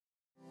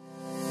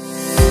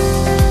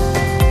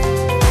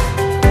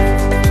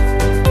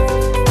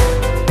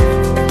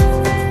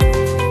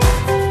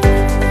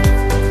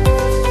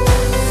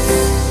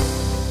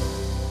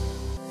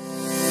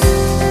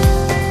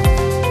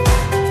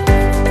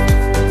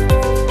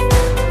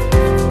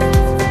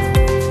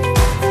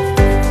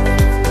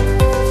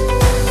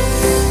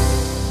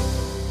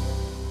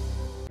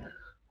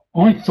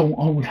thought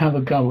I would have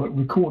a go at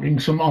recording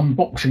some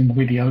unboxing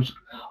videos.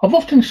 I've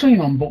often seen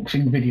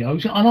unboxing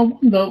videos and I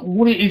wonder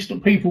what it is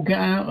that people get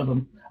out of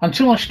them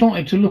until I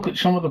started to look at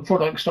some of the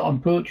products that I'm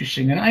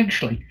purchasing, and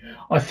actually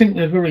I think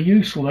they're very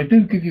useful. They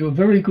do give you a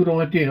very good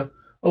idea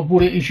of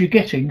what it is you're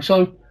getting.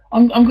 So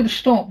I'm going to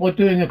start by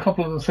doing a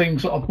couple of the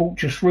things that I bought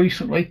just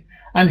recently,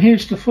 and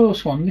here's the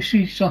first one. This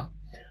is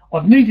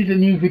I've needed a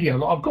new video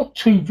light. I've got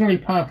two very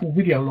powerful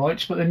video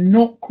lights, but they're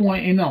not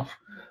quite enough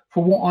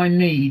for what I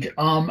need,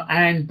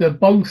 and they're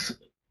both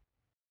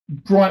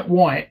bright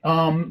white,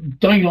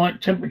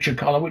 daylight temperature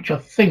color, which I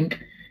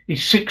think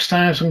is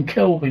 6,000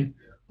 Kelvin.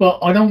 But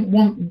I don't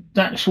want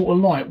that sort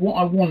of light. What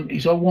I want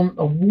is I want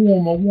a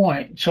warmer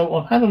white. So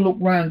I've had a look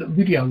round at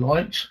video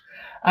lights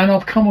and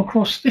I've come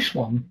across this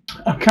one.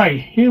 Okay,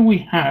 here we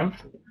have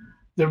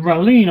the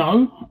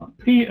Raleno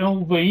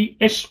PLV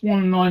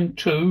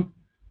S192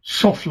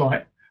 soft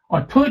light.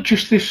 I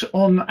purchased this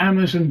on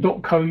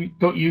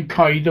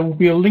Amazon.co.uk. There will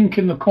be a link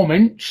in the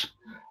comments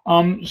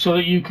so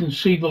that you can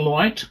see the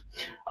light.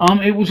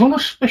 It was on a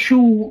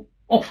special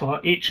offer.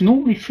 It's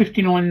normally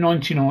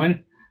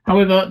 $59.99.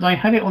 However, they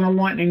had it on a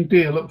lightning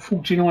deal at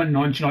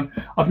 $49.99.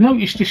 I've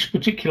noticed this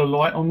particular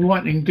light on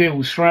lightning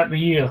deals throughout the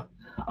year,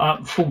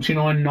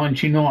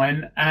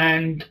 $49.99,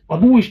 and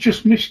I've always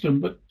just missed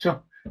them. But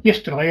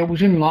yesterday I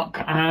was in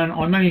luck and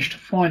I managed to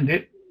find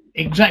it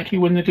exactly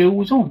when the deal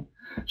was on.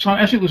 So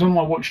as it was on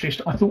my watch list,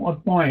 I thought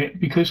I'd buy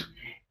it because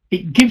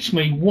it gives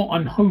me what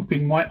I'm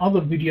hoping my other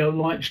video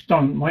lights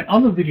don't. My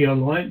other video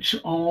lights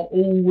are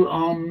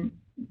all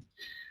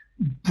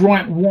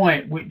bright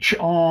white, which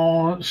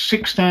are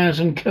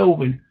 6,000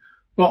 Kelvin.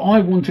 But I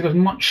wanted a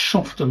much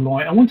softer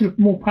light. I wanted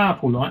a more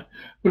powerful light,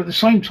 but at the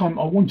same time,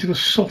 I wanted a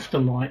softer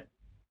light.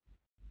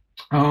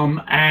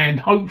 And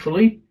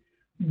hopefully,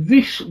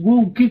 this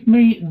will give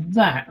me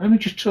that. Let me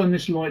just turn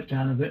this light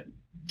down a bit.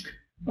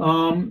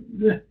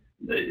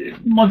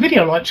 My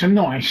video lights are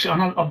nice, and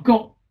I've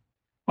got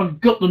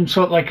them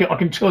so that I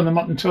can turn them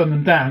up and turn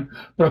them down,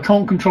 but I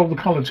can't control the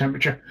color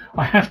temperature.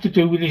 I have to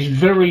do with this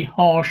very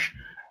harsh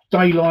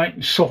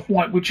daylight soft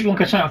white, which,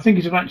 like I say, I think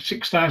is about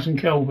 6,000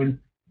 Kelvin.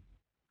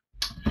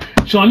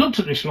 So I looked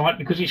at this light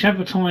because it's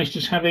advertised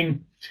as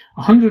having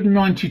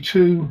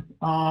 192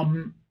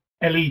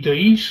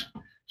 LEDs,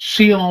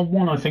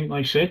 CR1 I think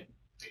they said,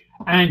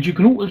 and you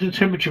can alter the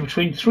temperature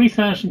between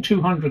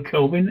 3,200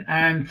 Kelvin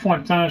and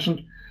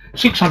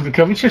 5,600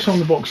 Kelvin. It says on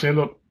the box there,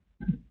 look.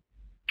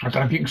 I don't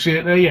know if you can see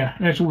it there. Yeah,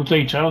 there's all the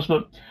details,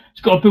 but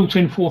it's got a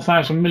built-in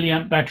 4,000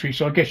 milliamp battery,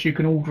 so I guess you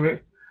can order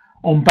it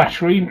on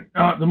battery,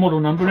 the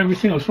model number and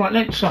everything else. Right,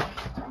 let's have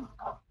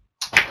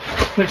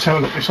a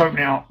look. Let's open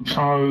it up.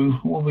 So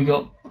what have we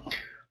got?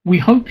 We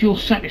hope you're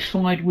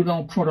satisfied with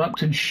our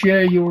product and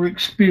share your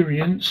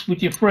experience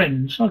with your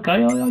friends.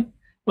 Okay, well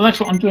that's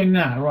what I'm doing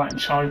now. Right,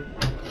 so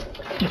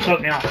let's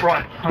open it up.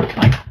 Right,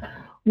 okay.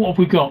 What have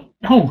we got?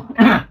 Oh,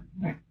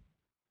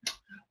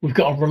 we've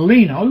got a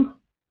Raleno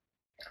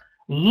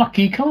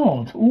lucky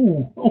card.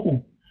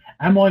 Oh,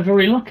 am I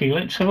very lucky?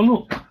 Let's have a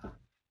look.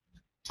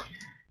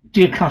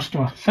 Dear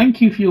customer,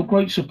 thank you for your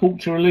great support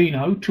to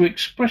Raleno. To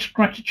express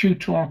gratitude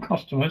to our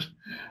customers,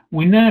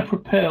 we now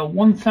prepare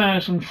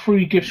 1,000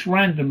 free gifts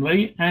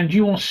randomly, and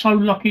you are so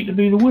lucky to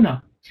be the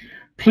winner.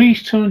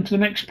 Please turn to the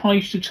next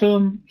page to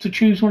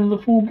choose one of the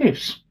 4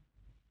 gifts.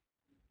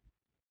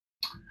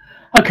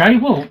 Okay,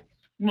 well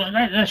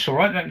that's all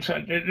right.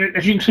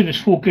 As you can see, there's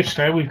 4 gifts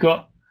there. We've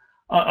got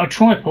a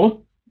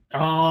tripod,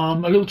 a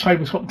little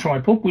tabletop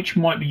tripod, which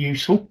might be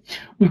useful.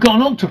 We've got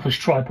an octopus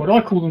tripod. I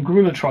call them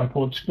gorilla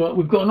tripods, but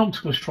we've got an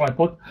octopus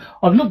tripod.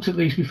 I've looked at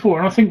these before,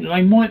 and I think that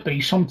they might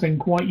be something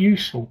quite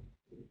useful.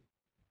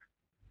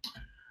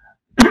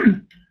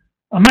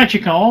 A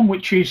magic arm,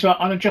 which is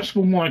an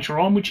adjustable monitor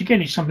arm, which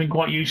again is something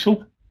quite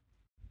useful.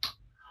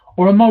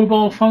 Or a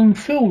mobile phone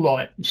fill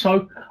light.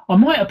 So I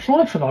might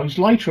apply for those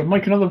later and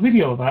make another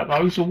video about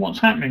those and what's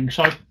happening.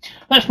 So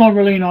that's my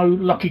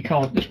Raleno lucky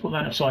card. Let's put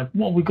that aside.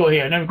 What have we got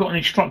here? Now we've got an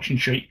instruction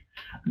sheet.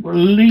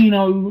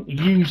 Raleno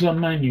user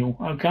manual.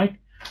 Okay.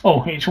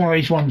 Oh, it's one of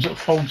these ones that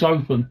folds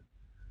open.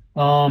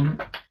 So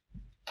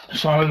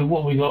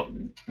what have we got?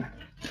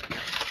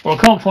 Well, I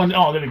can't find it.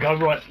 Oh, there we go.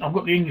 Right, I've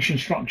got the English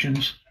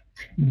instructions.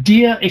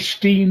 Dear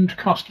esteemed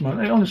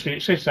customer. Honestly,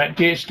 it says that.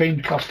 Dear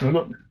esteemed customer.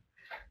 Look.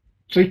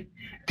 See?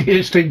 Dear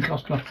esteemed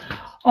customer.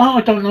 Oh,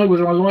 I don't know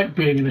whether I like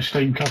being an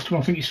esteemed customer.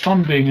 I think it's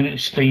fun being an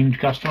esteemed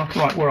customer.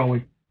 Right, where are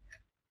we?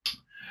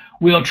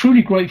 We are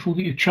truly grateful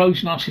that you've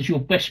chosen us as your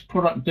best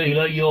product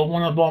dealer. You're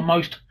one of our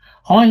most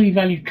highly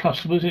valued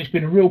customers, and it's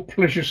been a real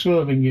pleasure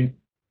serving you.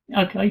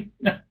 Okay.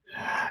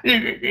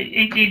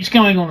 It's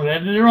going on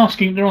there. They're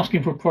asking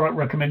for a product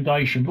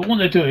recommendation, but what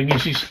they're doing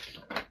is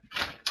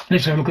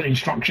let's have a look at the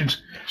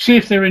instructions. See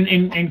if they're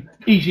in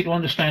easy to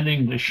understand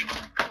English.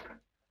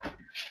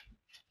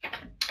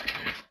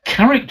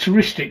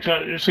 Characteristics.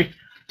 See,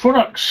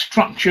 product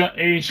structure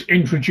is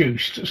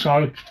introduced.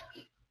 So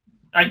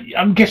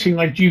I'm guessing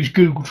they've used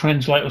Google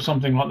Translate or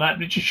something like that.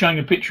 They're just showing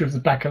a picture of the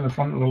back and the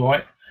front of the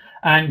light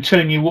and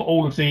telling you what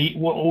all of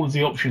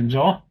the options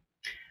are.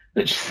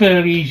 That's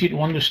fairly easy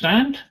to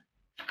understand.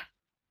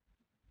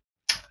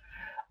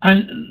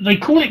 And they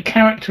call it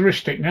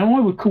characteristic. Now I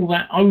would call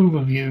that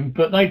overview,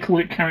 but they call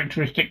it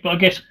characteristic. But I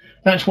guess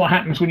that's what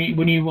happens when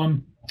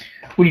you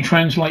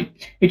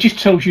translate. It just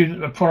tells you that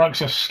the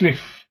product's a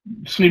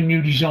slim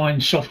new design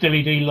soft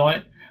LED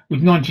light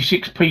with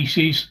 96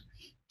 pieces,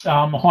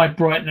 high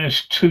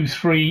brightness,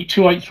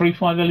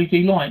 2835 LED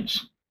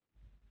lights.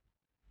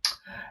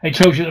 It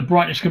tells you that the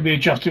brightness can be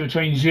adjusted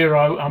between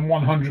 0 and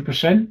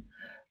 100%.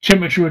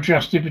 Temperature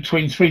adjusted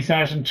between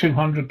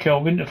 3,200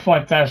 Kelvin to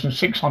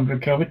 5,600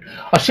 Kelvin.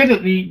 I said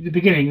at the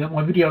beginning that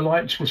my video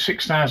lights were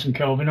 6,000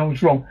 Kelvin. I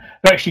was wrong.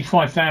 They're actually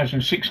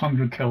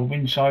 5,600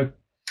 Kelvin, so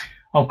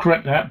I'll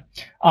correct that.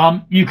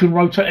 You can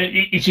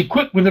rotate. It's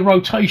equipped with a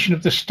rotation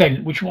of the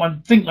stent, which what I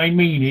think they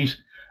mean is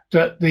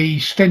that the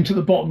stent at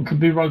the bottom can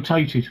be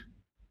rotated.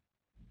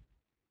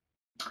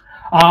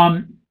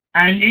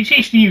 And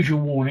it's the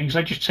usual warnings.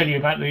 They just tell you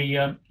about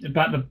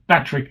the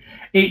battery.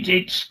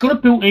 It's got a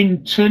built-in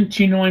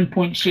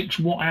 29.6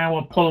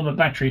 watt-hour polymer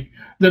battery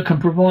that can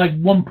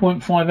provide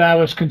 1.5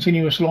 hours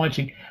continuous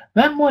lighting.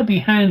 That might be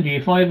handy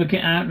if I ever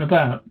get out and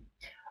about.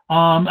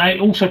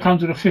 It also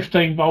comes with a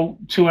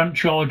 15-volt 2-amp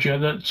charger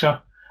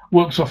that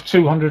works off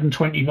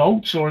 220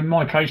 volts, or in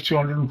my case,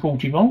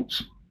 240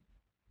 volts.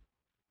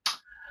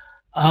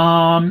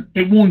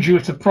 It warns you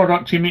if the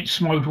product emits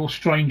smoke or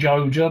strange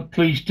odor,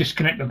 please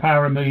disconnect the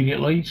power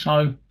immediately.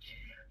 So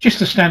just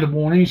the standard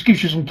warnings.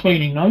 Gives you some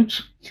cleaning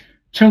notes,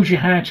 tells you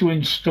how to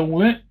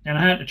install it and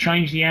how to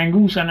change the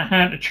angles and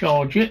how to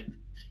charge it,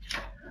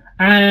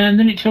 and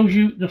then it tells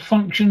you the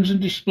functions and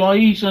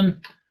displays and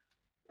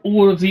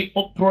all of the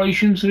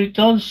operations that it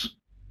does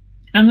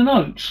and the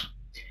notes.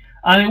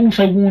 And it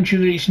also warns you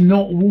that it's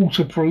not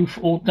waterproof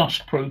or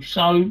dustproof.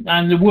 So,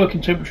 and the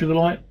working temperature of the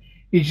light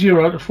is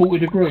 0 to 40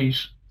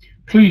 degrees.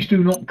 Please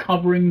do not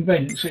cover in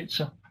vents. It's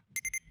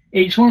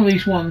one of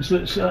these ones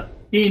that's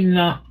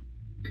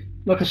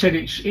like I said,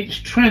 it's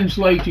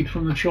translated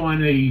from the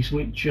Chinese,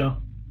 which I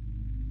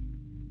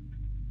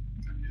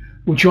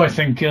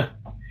think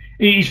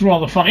is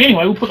rather funny.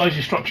 Anyway, we'll put those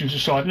instructions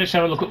aside. Let's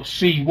have a look at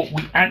see what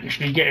we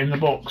actually get in the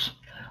box.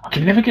 I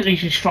can never get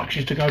these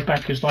instructions to go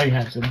back as they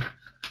have them.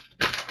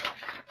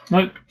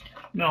 Nope.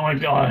 No, I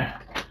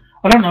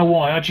don't know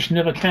why. I just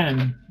never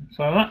can.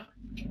 So that.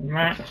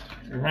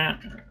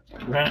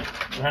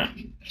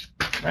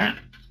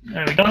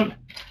 There we go.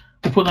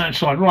 We'll put that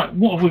aside. Right,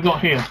 what have we got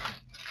here?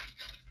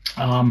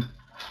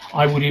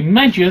 I would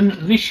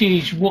imagine this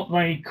is what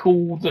they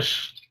call the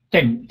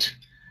stent,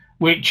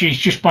 which is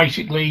just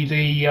basically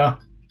the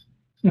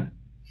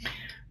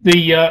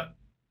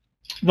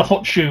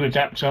hot shoe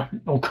adapter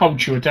or cold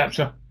shoe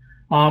adapter,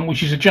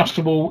 which is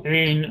adjustable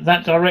in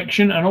that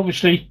direction, and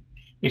obviously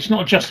it's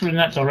not adjustable in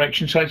that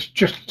direction, so it's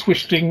just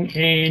twisting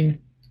in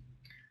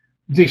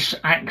this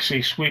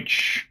axis,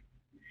 which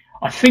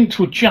I think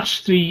to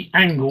adjust the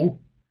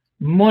angle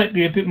might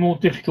be a bit more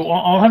difficult.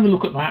 I'll have a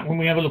look at that when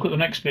we have a look at the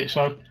next bit.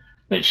 So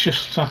let's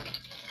just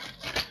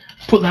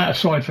put that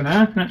aside for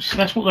now.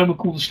 That's what they would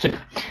call the stick.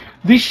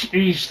 This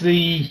is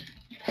the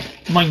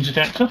mains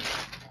adapter,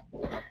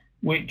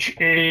 which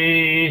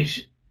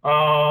is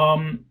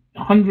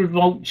 100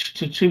 volts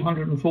to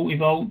 240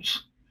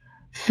 volts,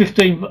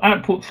 15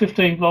 output,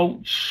 15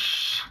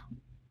 volts,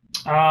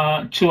 2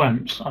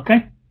 amps.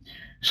 Okay.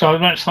 So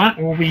that's that.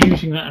 We'll be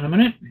using that in a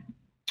minute.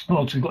 What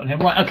else we've got in here?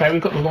 Right, okay,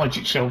 we've got the light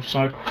itself.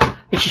 So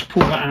let's just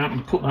pull that out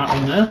and put that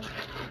on there.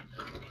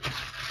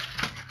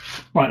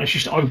 Right, let's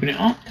just open it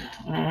up.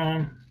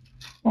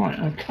 Right,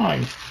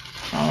 okay.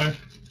 So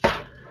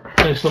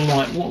there's the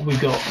light. What have we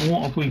got?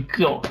 What have we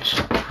got?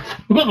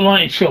 We've got the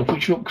light itself,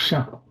 which looks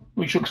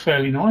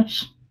fairly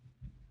nice.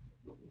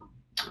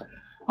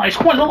 It's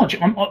quite large.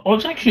 I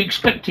was actually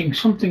expecting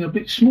something a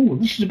bit smaller.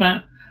 This is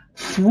about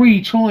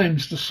 3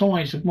 times the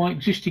size of my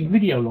existing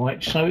video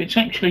light, so it's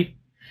actually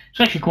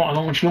quite a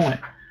large light.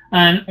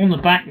 And on the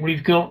back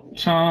we've got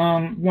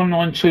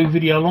 192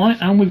 video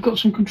light, and we've got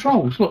some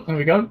controls. Look, there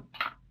we go.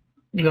 I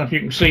don't know if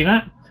you can see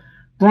that.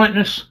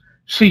 Brightness,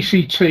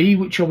 CCT,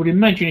 which I would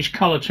imagine is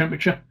color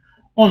temperature,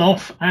 on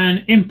off,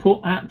 and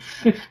input at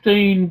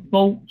 15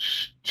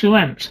 volts 2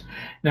 amps.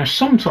 Now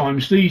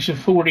sometimes these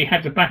have already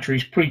had the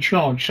batteries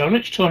pre-charged, so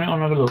let's turn it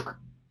on and have a look.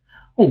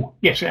 Oh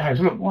yes, it has.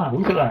 Look, wow,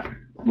 look at that.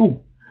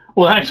 Oh,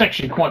 well, that's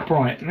actually quite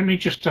bright. Let me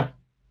just work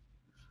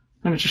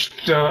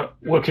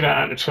it out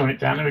how to turn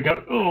it down. There we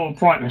go. Oh,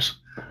 brightness.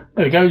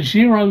 There we go.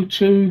 0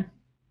 to,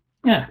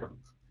 yeah.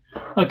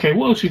 Okay,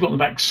 what else have we got in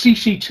the back?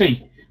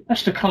 CCT.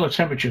 That's the color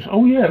temperatures.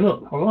 Oh yeah,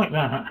 look, I like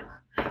that.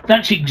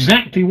 That's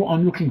exactly what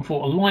I'm looking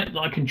for, a light that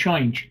I can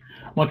change.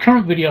 My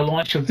current video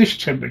lights are this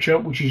temperature,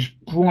 which is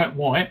bright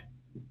white,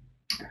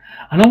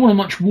 and I want a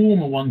much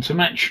warmer one to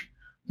match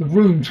the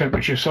room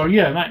temperature. So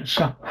yeah, that's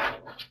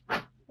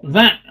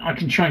that I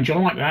can change. I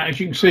like that. As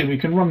you can see, we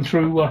can run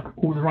through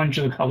all the range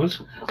of the colours.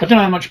 I don't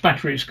know how much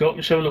battery it's got.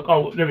 Let's have a look.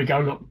 Oh, there we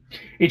go. Look,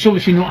 it's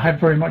obviously not had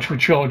very much of a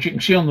charge. You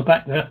can see on the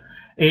back there,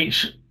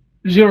 it's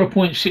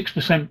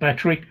 0.6%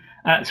 battery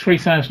at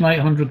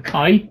 3,800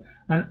 K.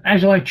 And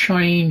as I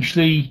change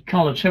the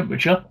colour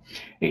temperature,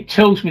 it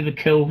tells me the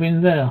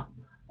Kelvin there.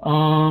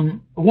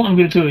 What I'm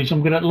going to do is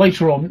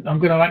later on I'm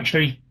going to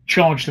actually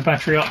charge the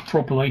battery up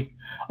properly.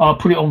 I'll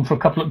put it on for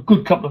a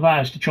good couple of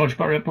hours to charge the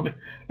battery up properly.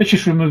 Let's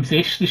just remove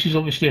this. This is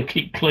obviously a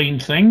keep clean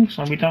thing,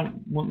 so we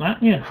don't want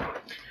that. Yeah.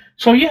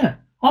 So yeah,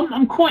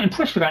 I'm quite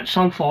impressed with that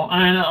so far.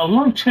 And at a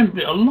low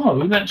temperature,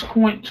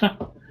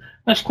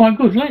 that's quite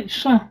good.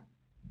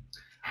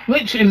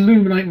 Let's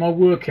illuminate my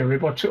work area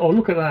by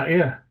look at that.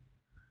 Yeah,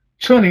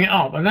 turning it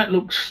up, and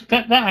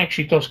that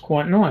actually does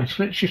quite nice.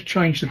 Let's just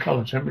change the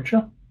color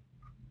temperature.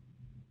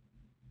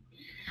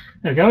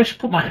 There we go. Let's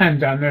put my hand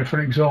down there for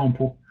an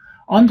example.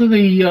 Under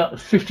the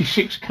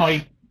 56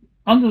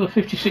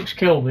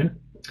 Kelvin,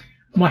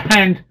 my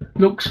hand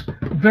looks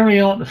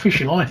very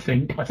artificial. I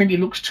think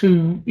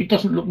it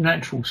doesn't look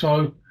natural.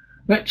 So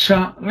let's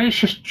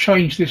just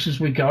change this as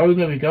we go.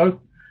 There we go.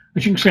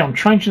 As you can see, I'm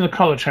changing the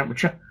color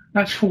temperature.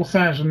 That's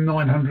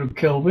 4,900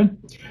 Kelvin.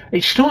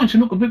 It's starting to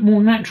look a bit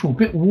more natural, a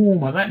bit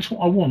warmer. That's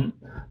what I want.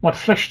 My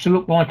flesh to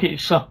look like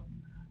it's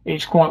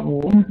quite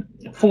warm.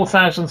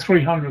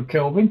 4,300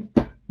 Kelvin.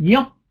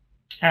 Yep.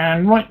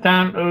 And right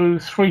down to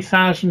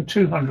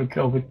 3,200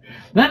 Kelvin.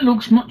 That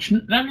looks much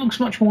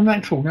more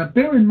natural. Now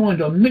bear in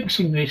mind I'm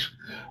mixing this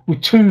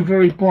with two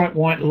very bright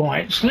white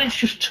lights. Let's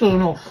just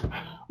turn off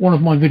one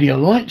of my video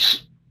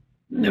lights.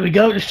 There we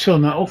go. Let's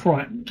turn that off.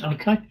 Right.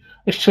 Okay.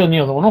 Let's turn the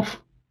other one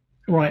off.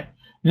 Right.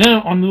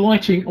 Now I'm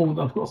lighting. Oh,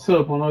 I've got a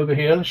third one over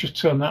here. Let's just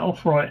turn that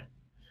off. Right.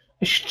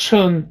 Let's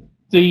turn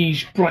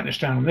these brightness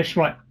down on this.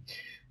 Right.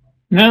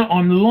 Now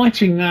I'm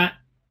lighting that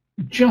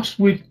just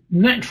with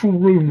natural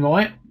room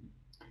light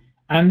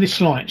and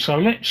this light. So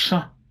let's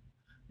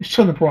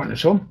turn the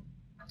brightness on.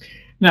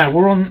 Now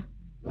we're on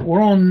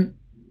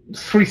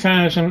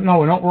 3,000. No,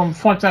 we're not. We're on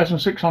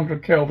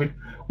 5,600 Kelvin,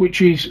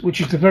 which is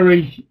the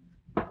very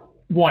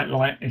white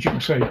light, as you can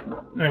see.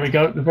 There we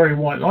go, the very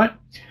white light.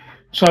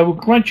 So we're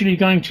gradually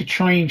going to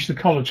change the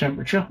color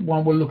temperature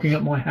while we're looking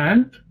at my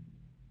hand.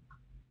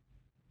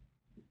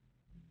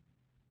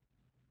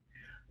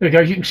 There we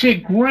go. You can see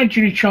it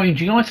gradually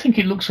changing. I think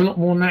it looks a lot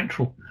more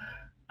natural.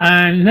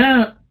 And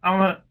now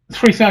I'm at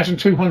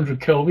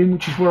 3,200 Kelvin,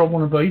 which is where I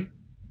want to be.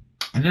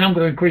 And then I'm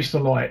going to increase the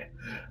light.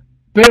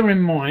 Bear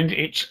in mind,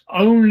 it's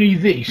only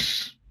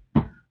this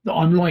that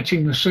I'm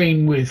lighting the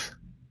scene with.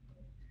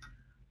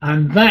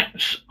 And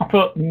that's up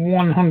at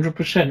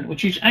 100%,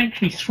 which is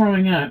actually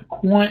throwing out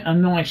quite a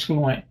nice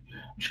light.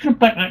 I'm just going to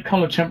back that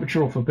color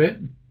temperature off a bit.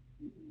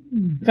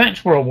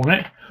 That's where I want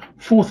it.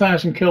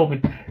 4,000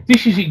 Kelvin.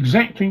 This is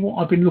exactly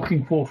what I've been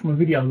looking for from a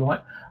video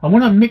light. And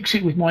when I mix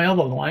it with my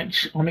other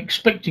lights, I'm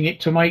expecting it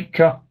to make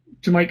a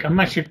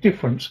massive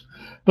difference.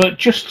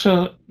 But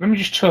let me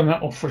just turn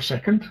that off for a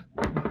second.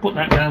 Put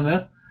that down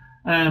there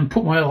and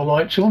put my other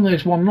lights on.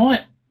 There's one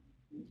light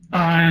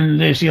and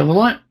there's the other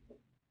light.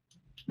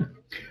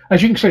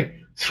 As you can see,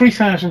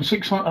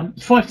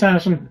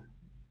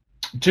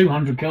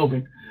 5,200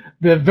 Kelvin.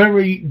 They're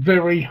very,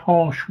 very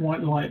harsh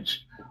white lights.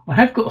 I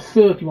have got a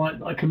third light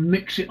that I can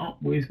mix it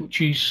up with, which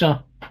is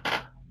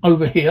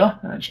over here.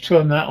 Let's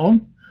turn that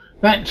on.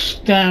 That's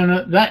down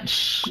at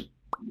that's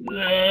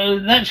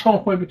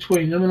halfway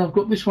between them, and I've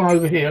got this one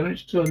over here.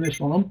 Let's turn this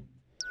one on.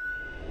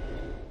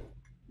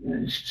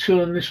 Let's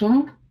turn this one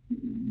on.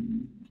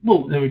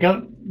 Oh, there we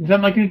go. Does that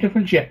make any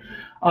difference? Yeah.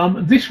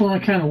 This one I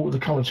can alter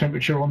the color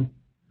temperature on.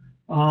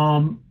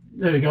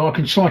 There we go. I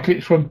can cycle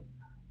it from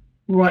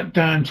right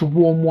down to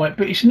warm white,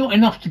 but it's not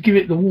enough to give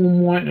it the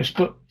warm whiteness.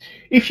 But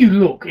if you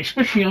look,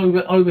 especially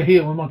over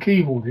here where my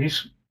keyboard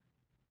is,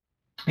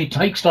 it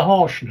takes the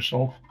harshness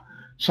off.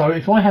 So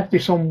if I have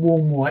this on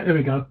warm white, there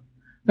we go.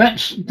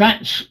 That's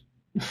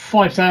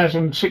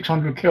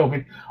 5,600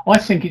 Kelvin. I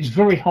think it's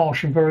very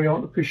harsh and very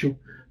artificial.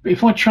 But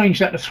if I change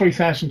that to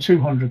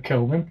 3,200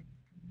 Kelvin,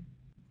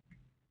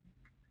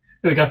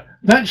 there we go.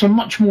 That's a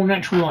much more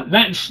natural light.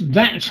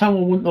 That's how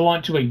I want the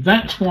light to be.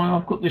 That's why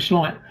I've got this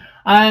light.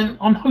 And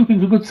I'm hoping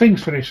for good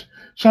things for this.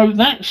 So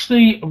that's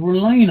the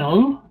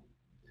Raleno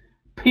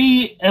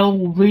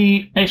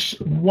PLV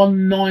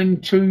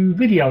S192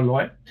 video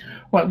light.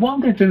 Right, what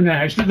I'm going to do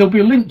now is there'll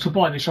be a link to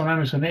buy this on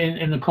Amazon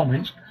in the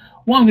comments.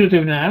 What I'm going to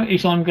do now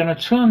is I'm going to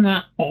turn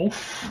that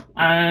off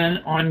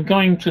and I'm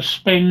going to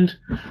spend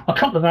a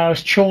couple of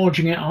hours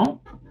charging it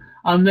up.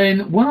 And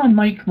then when I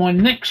make my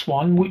next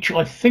one, which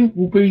I think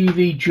will be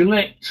the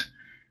Gillette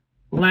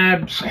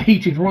Labs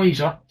heated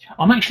razor,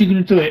 I'm actually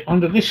going to do it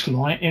under this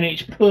light in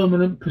its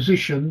permanent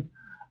position,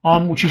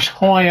 which is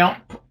high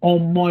up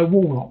on my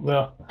wall up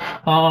there,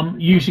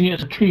 using it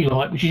as a key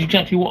light, which is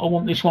exactly what I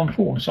want this one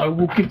for. So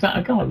we'll give that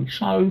a go.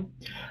 So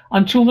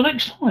until the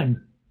next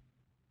time.